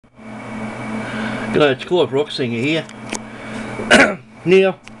G'day, it's Clive Rocksinger here.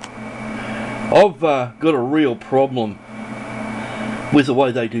 Now, I've got a real problem with the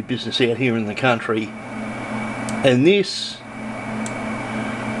way they do business out here in the country, and this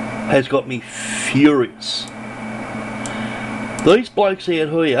has got me furious. These blokes out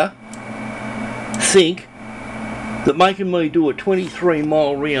here think that making me do a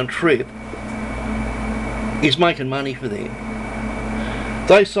 23-mile round trip is making money for them.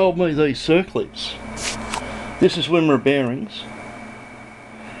 They sold me these circlips. This is WIMMERA bearings.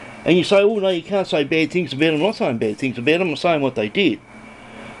 And you say, oh no, you can't say bad things about them. I'm not saying bad things about them, I'm saying what they did.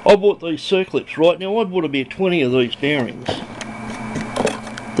 I bought these circlips, right? Now I bought about 20 of these bearings.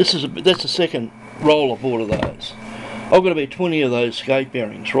 That's the second roll I bought of those. I've got about 20 of those skate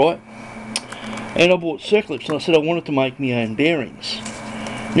bearings, right? And I bought circlips and I said I wanted to make my own bearings.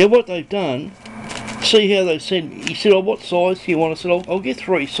 Now what they've done, see how they sent me, he said, oh, what size do you want? I said, I'll get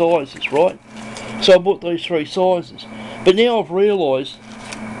 3 sizes, right? So I bought these 3 sizes. But now I've realised,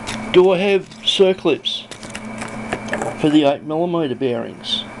 do I have circlips for the 8mm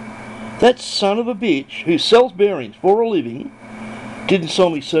bearings? That son of a bitch who sells bearings for a living didn't sell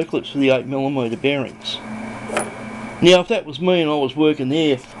me circlips for the 8mm bearings. Now if that was me and I was working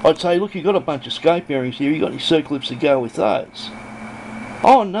there, I'd say, look, you've got a bunch of skate bearings here, you got any circlips to go with those?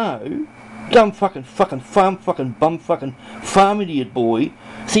 Oh no, dumb fucking bum farm idiot boy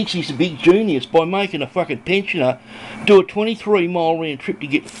thinks he's a big genius by making a fucking pensioner do a 23-mile round trip to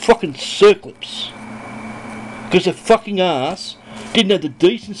get fucking circlips. Because the fucking ass didn't have the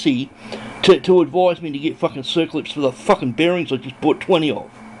decency to advise me to get fucking circlips for the fucking bearings I just bought 20 of.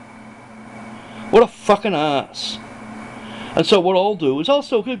 What a fucking ass. And so what I'll do is I'll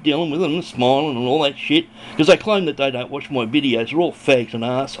still keep dealing with them and smiling and all that shit, because they claim that they don't watch my videos. They're all fags and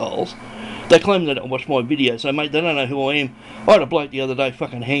assholes. They claim they don't watch my videos, so mate, they don't know who I am. I had a bloke the other day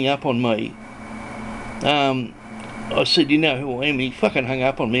fucking hang up on me. I said, you know who I am? And he fucking hung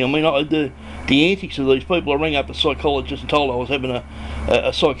up on me. I mean, the antics of these people, I rang up a psychologist and told I was having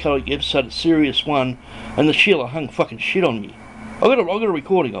a psychotic episode, a serious one, and the Sheila hung fucking shit on me. I got a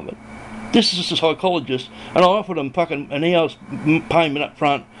recording of it. This is just a psychologist, and I offered him fucking an hour's payment up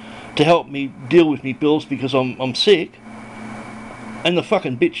front to help me deal with me bills because I'm sick. And the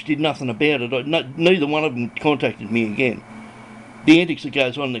fucking bitch did nothing about it. Neither one of them contacted me again. The antics that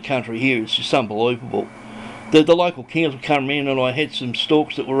goes on in the country here is just unbelievable. The local council came around and I had some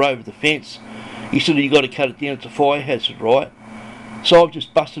stalks that were over the fence. He said, you got to cut it down, it's a fire hazard, right? So I've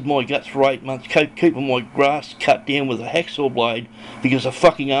just busted my guts for 8 months, keeping my grass cut down with a hacksaw blade because the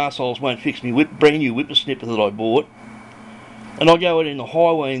fucking arseholes won't fix me brand new whippersnipper that I bought. And I go out in the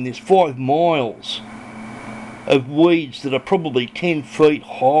highway and there's 5 miles of weeds that are probably 10 feet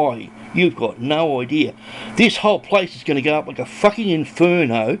high. You've got no idea. This whole place is going to go up like a fucking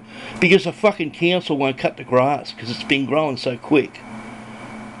inferno because the fucking council won't cut the grass because it's been growing so quick.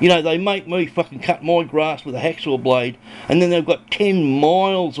 You know, they make me fucking cut my grass with a hacksaw blade, and then they've got 10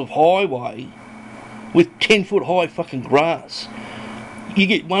 miles of highway with 10 foot high fucking grass. You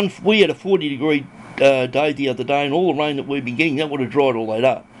get we had a 40-degree day the other day, and all the rain that we've been getting, that would have dried all that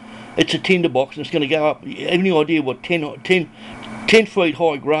up. It's a tinderbox and it's going to go up. Do you have any idea what 10 feet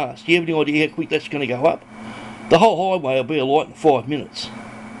high grass, do you have any idea how quick that's going to go up? The whole highway will be alight in 5 minutes.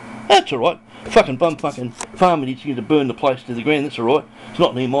 That's alright. Fucking farm idiots going to burn the place to the ground, that's alright. It's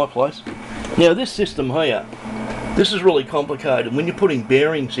not near my place. Now this system here, this is really complicated. When you're putting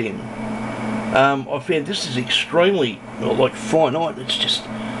bearings in, I found this is extremely like finite. It's just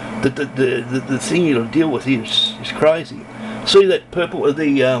the thing you got to deal with is crazy. See that purple,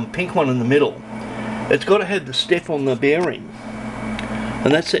 the pink one in the middle? It's got to have the step on the bearing,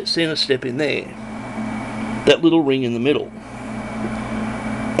 and that's that centre step in there, that little ring in the middle,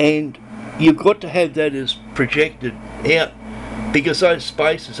 and you've got to have that as projected out, because those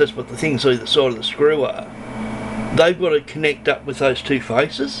spaces, that's what the things either side of the screw are, they've got to connect up with those 2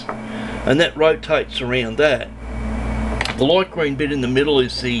 faces, and that rotates around that. The light green bit in the middle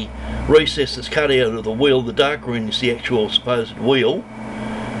is the recess that's cut out of the wheel, the dark green is the actual supposed wheel,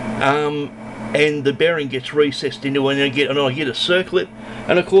 and the bearing gets recessed into it, and I get a circlip,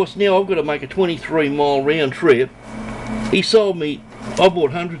 and of course now I've got to make a 23-mile round trip. He sold me, I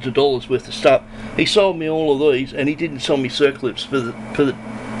bought hundreds of dollars worth of stuff, he sold me all of these, and he didn't sell me circlips for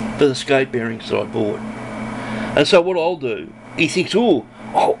the skate bearings that I bought. And so what I'll do, he thinks, oh,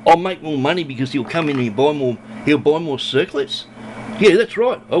 I'll make more money because he'll come in and he'll buy more circlips. Yeah, that's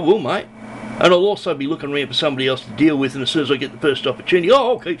right, I will, mate. And I'll also be looking around for somebody else to deal with, and as soon as I get the first opportunity,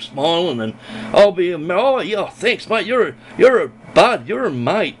 I'll keep smiling, and I'll be, oh yeah, thanks mate, you're a bud, you're a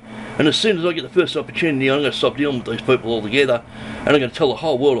mate. And as soon as I get the first opportunity, I'm going to stop dealing with these people altogether, and I'm going to tell the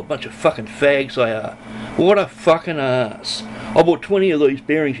whole world a bunch of fucking fags they are. What a fucking ass. I bought 20 of these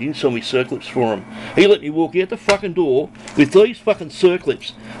bearings. He didn't sell me circlips for them. He let me walk out the fucking door with these fucking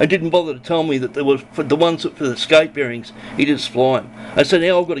circlips and didn't bother to tell me that there was, for the ones for the skate bearings, he didn't supply them. And so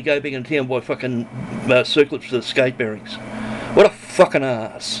now I've got to go back in town and buy fucking circlips for the skate bearings. What a fucking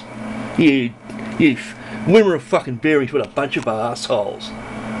ass. You WIMMERA fucking bearings with a bunch of assholes.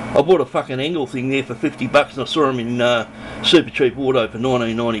 I bought a fucking angle thing there for $50 and I saw them in Super Cheap Auto for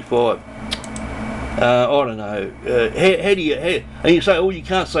 $19.95. I don't know. How do you... and you say, oh, you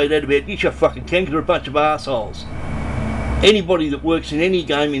can't say that about... Yes, you fucking can, because they're a bunch of assholes. Anybody that works in any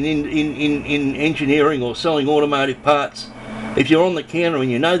game in engineering or selling automotive parts, if you're on the counter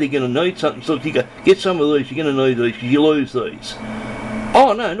and you know they're going to need something, so you go, get some of these, you're going to need these, because you lose these.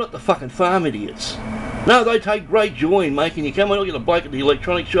 Oh, no, not the fucking farm idiots. No, they take great joy in making you come in. Look at the bloke at the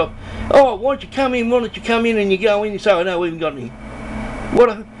electronics shop. Oh, why don't you come in? Why don't you come in? And you go in and say, oh, no, we haven't got any. What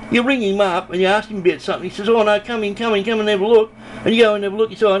a... You ring him up and you ask him about something. He says, oh no, come in and have a look. And you go and have a look.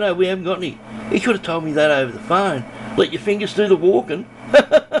 You say, oh no, we haven't got any. He could have told me that over the phone. Let your fingers do the walking.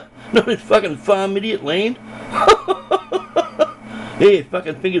 Not in fucking farm idiot land. Yeah,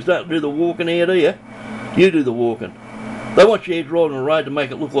 fucking fingers don't do the walking out here. You do the walking. They want you out driving the road to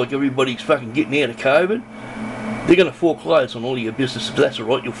make it look like everybody's fucking getting out of COVID. They're going to foreclose on all of your business. If that's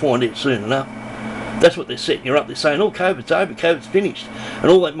alright, you'll find out soon enough. That's what they're setting you up. They're saying, oh, COVID's over, COVID's finished. And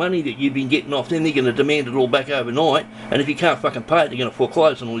all that money that you've been getting off them, they're going to demand it all back overnight. And if you can't fucking pay it, they're going to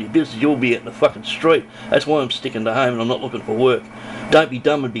foreclose on all your business. You'll be out in the fucking street. That's why I'm sticking to home and I'm not looking for work. Don't be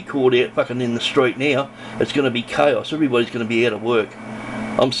dumb and be caught out fucking in the street now. It's going to be chaos. Everybody's going to be out of work.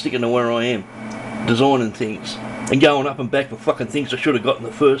 I'm sticking to where I am. Designing things. And going up and back for fucking things I should have got in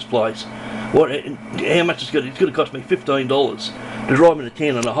the first place. How much it's going to cost me? $15 to drive me to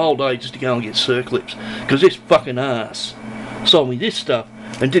town on a whole day just to go and get circlips. Because this fucking ass sold me this stuff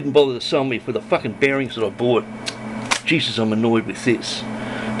and didn't bother to sell me for the fucking bearings that I bought. Jesus, I'm annoyed with this.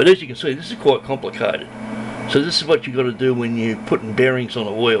 But as you can see, this is quite complicated. So this is what you got to do when you're putting bearings on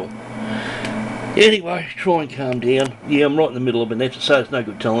a wheel. Anyway, try and calm down. Yeah, I'm right in the middle of it. That's to say it's no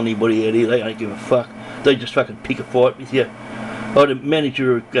good telling anybody out here. They don't give a fuck. They just fucking pick a fight with you. I had a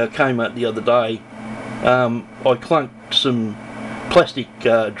manager who came up the other day. I clunked some plastic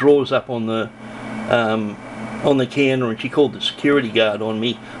drawers up on the counter and she called the security guard on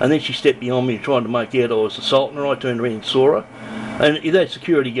me, and then she stepped behind me trying to make out I was assaulting her. I turned around and saw her, and if that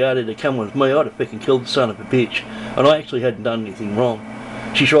security guard had come with me, I'd have fucking killed the son of a bitch, and I actually hadn't done anything wrong.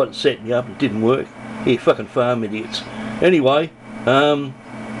 She tried to set me up and it didn't work. Yeah, fucking farm idiots. Anyway,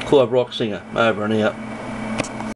 Clive Rock Singer, over and out.